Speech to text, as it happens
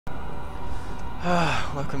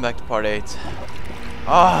Welcome back to part 8.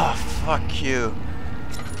 Oh, fuck you.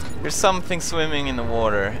 There's something swimming in the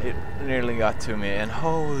water. It nearly got to me, and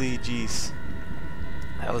holy jeez.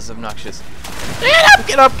 That was obnoxious. Get up,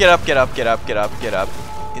 get up, get up, get up, get up, get up, get up.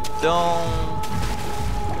 It don't...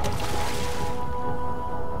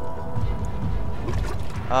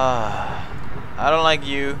 I don't like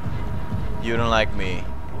you. You don't like me.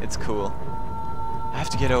 It's cool. I have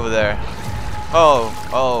to get over there. Oh,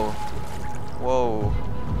 oh. Whoa.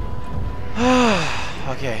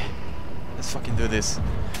 Okay. Let's fucking do this.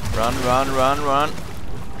 Run, run, run, run.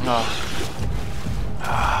 Oh.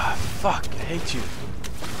 Ah, fuck. I hate you.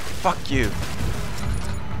 Fuck you.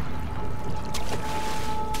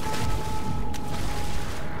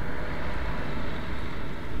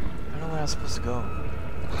 I don't know where I'm supposed to go.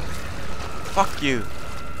 Fuck you.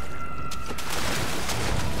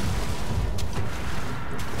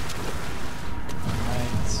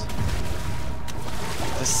 Right.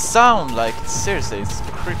 The sound, like, seriously, it's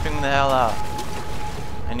creeping the hell out.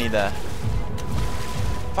 I need that.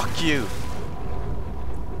 Fuck you.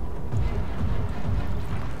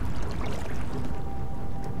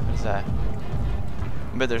 What is that?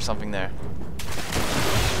 I bet there's something there.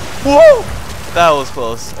 Whoa! That was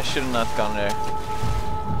close. I should have not gone there.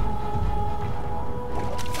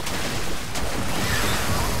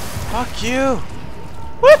 Fuck you!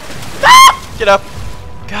 What? Ah! Get up!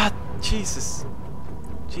 God, Jesus.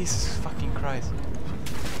 Jesus fucking Christ.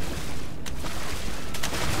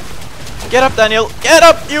 Get up, Daniel! Get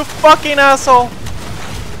up, you fucking asshole!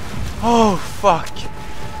 Oh, fuck.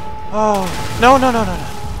 Oh, no, no, no, no, no.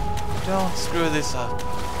 Don't screw this up.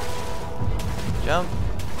 Jump.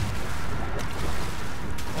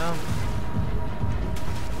 Jump.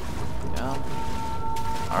 Jump.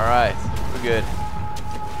 Alright, we're good.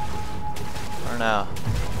 For now.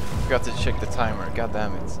 Forgot to check the timer. God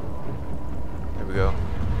damn it. Here we go.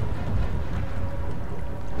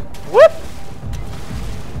 Whoop!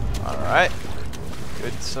 Alright.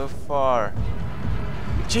 Good so far.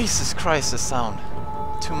 Jesus Christ, the sound.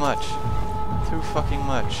 Too much. Too fucking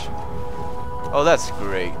much. Oh, that's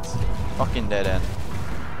great. Fucking dead end.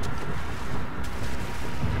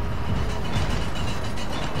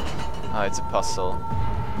 Ah, it's a puzzle.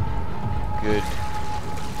 Good.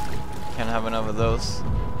 Can't have enough of those.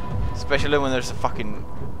 Especially when there's a fucking...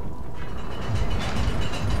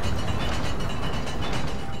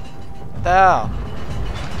 Down.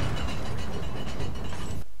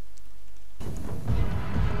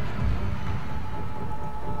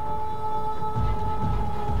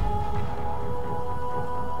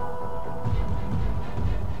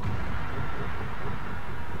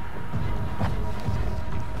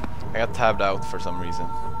 I got tabbed out for some reason.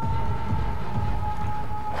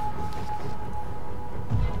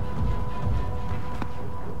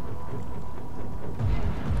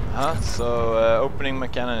 So opening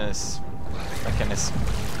mechanism.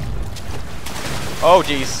 Oh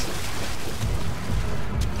jeez.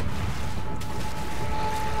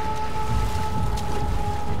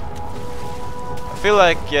 I feel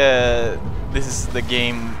like this is the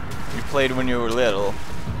game you played when you were little,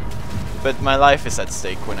 but my life is at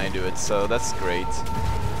stake when I do it, so that's great.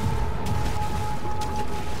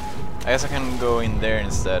 I guess I can go in there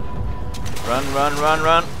instead. Run, run, run,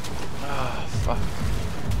 run. Ah, fuck.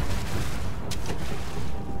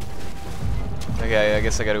 Okay, I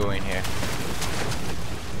guess I gotta go in here.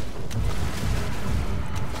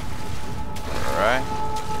 Alright.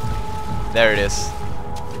 There it is.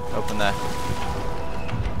 Open that.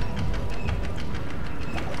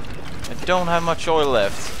 I don't have much oil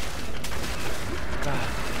left. God.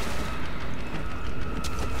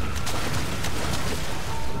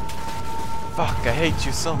 Fuck, I hate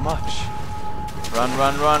you so much. Run,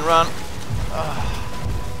 run, run, run. Ugh.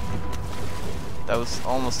 That was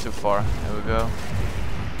almost too far. There we go.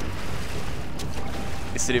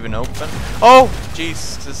 Is it even open? Oh!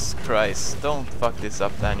 Jesus Christ. Don't fuck this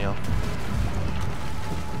up, Daniel.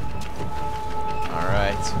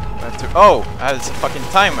 Alright. Oh! It's a fucking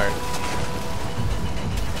timer.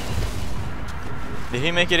 Did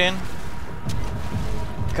he make it in?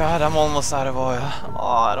 God, I'm almost out of oil.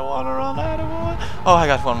 Oh, I don't want to run out of oil. Oh, I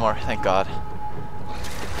got one more. Thank God.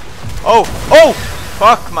 Oh! Oh!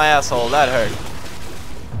 Fuck my asshole. That hurt.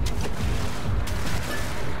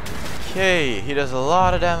 Okay, he does a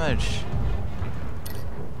lot of damage.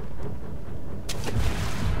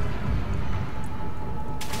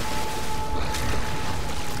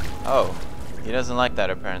 Oh, he doesn't like that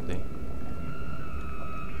apparently.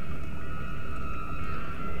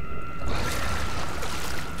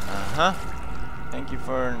 Uh-huh. Thank you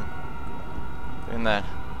for doing that.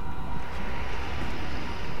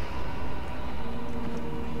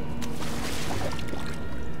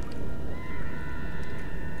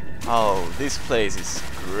 Oh, this place is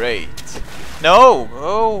great. No!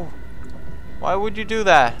 Oh! Why would you do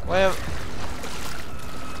that? Well,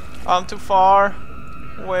 I'm too far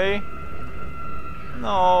away.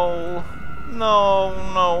 No. No,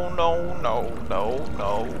 no, no, no, no,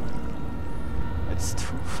 no. It's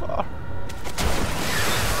too far.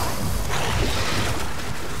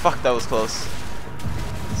 Fuck, that was close.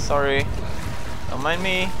 Sorry. Don't mind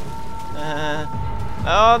me.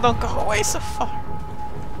 No, don't go away so far.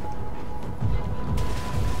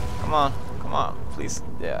 Come on, come on, please.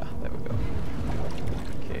 Yeah, there we go.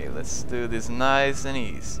 Okay, let's do this nice and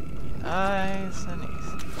easy. Nice and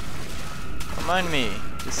easy. Don't mind me.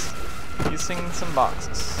 Just using some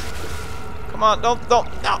boxes. Come on, don't,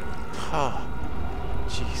 no! Oh,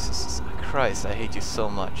 Jesus Christ, I hate you so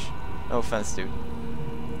much. No offense, dude.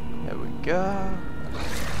 There we go.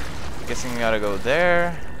 Guessing we gotta go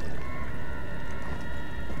there.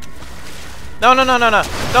 No, no, no, no, no!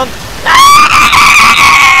 Don't!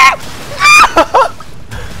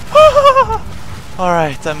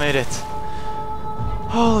 Alright, I made it.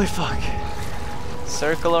 Holy fuck.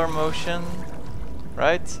 Circular motion.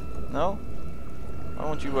 Right? No? Why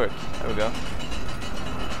won't you work? There we go.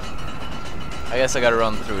 I guess I gotta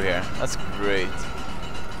run through here. That's great.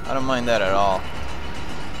 I don't mind that at all.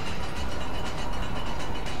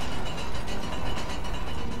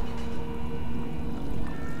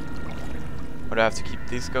 Would I have to keep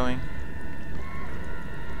these going?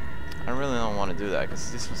 I really don't want to do that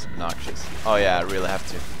because this was obnoxious. Oh yeah, I really have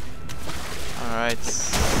to. Alright.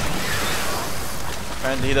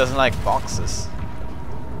 Apparently he doesn't like boxes.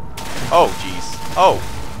 Oh jeez. Oh,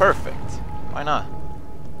 perfect. Why not?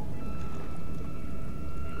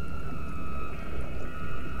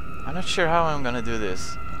 I'm not sure how I'm gonna do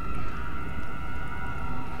this.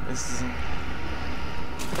 This isn't...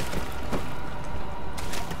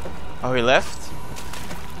 Oh, he left?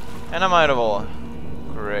 And I'm out of all.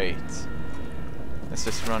 Great. Let's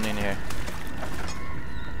just run in here.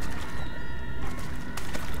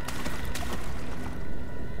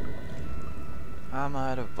 I'm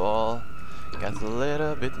out of ball. Got a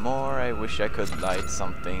little bit more. I wish I could light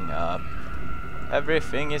something up.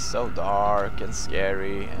 Everything is so dark and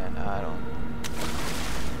scary, and I don't...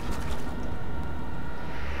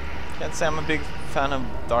 Can't say I'm a big fan of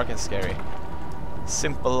dark and scary.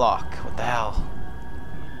 Simple lock. What the hell?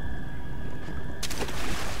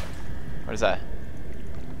 What is that?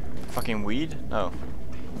 Fucking weed? No.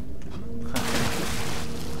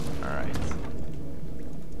 Alright.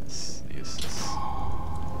 Let's use this.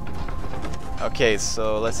 Okay,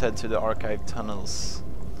 so let's head to the archive tunnels.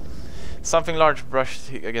 Something large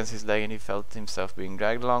brushed against his leg and he felt himself being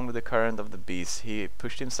dragged along with the current of the beast. He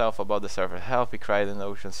pushed himself above the surface. Help, he cried, and the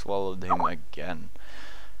ocean swallowed him again.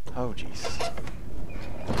 Oh jeez.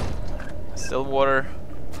 Still water.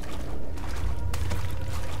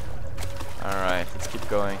 Alright, let's keep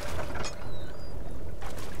going.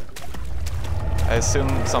 I assume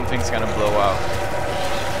something's gonna blow out.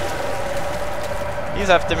 He's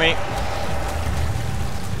after me.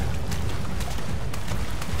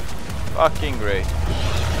 Fucking great.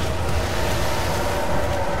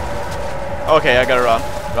 Okay, I gotta run.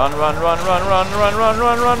 Run, run, run, run, run, run, run,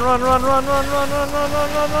 run, run, run, run, run, run, run, run,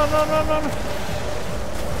 run, run, run, run, run.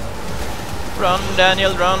 Run,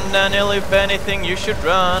 Daniel, if anything you should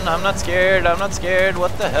run. I'm not scared,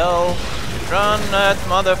 what the hell? Run, that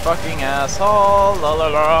motherfucking asshole. La la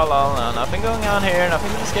la la la. Nothing going on here,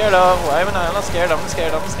 nothing to be scared of. Why am I not scared? I'm not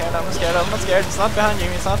scared. It's not behind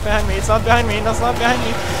you, it's not behind me, it's not behind me, that's not behind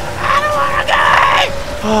me. I don't wanna die!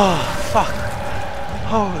 Oh, fuck.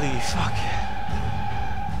 Holy fuck.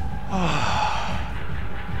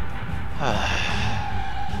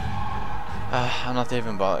 I'm not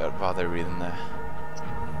even bother reading that.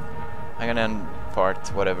 I'm gonna end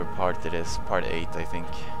whatever part it is, part 8 I think,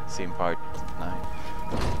 seen part 9.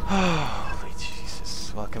 Holy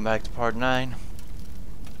Jesus, welcome back to part 9.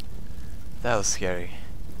 That was scary.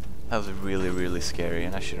 That was really, really scary,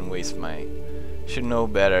 and I shouldn't waste my... should know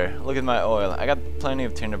better. Look at my oil. I got plenty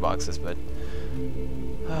of tinder boxes, but...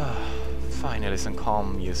 finally some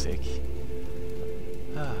calm music.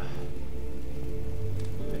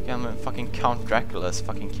 I'm in fucking Count Dracula's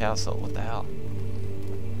fucking castle. What the hell?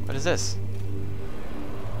 What is this?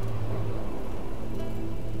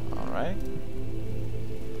 Alright.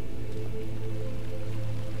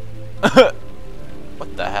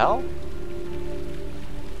 What the hell?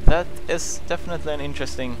 That is definitely an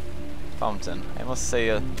interesting fountain. I must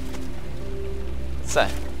say, what's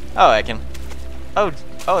that? Oh, I can...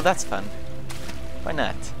 Oh, that's fun. Why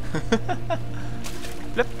not?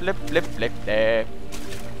 Flip, flip, flip, flip, flip.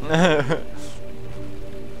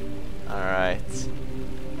 Alright.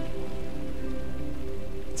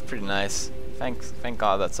 pretty nice. Thank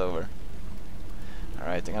God that's over.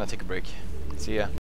 Alright, I'm gonna take a break. See ya.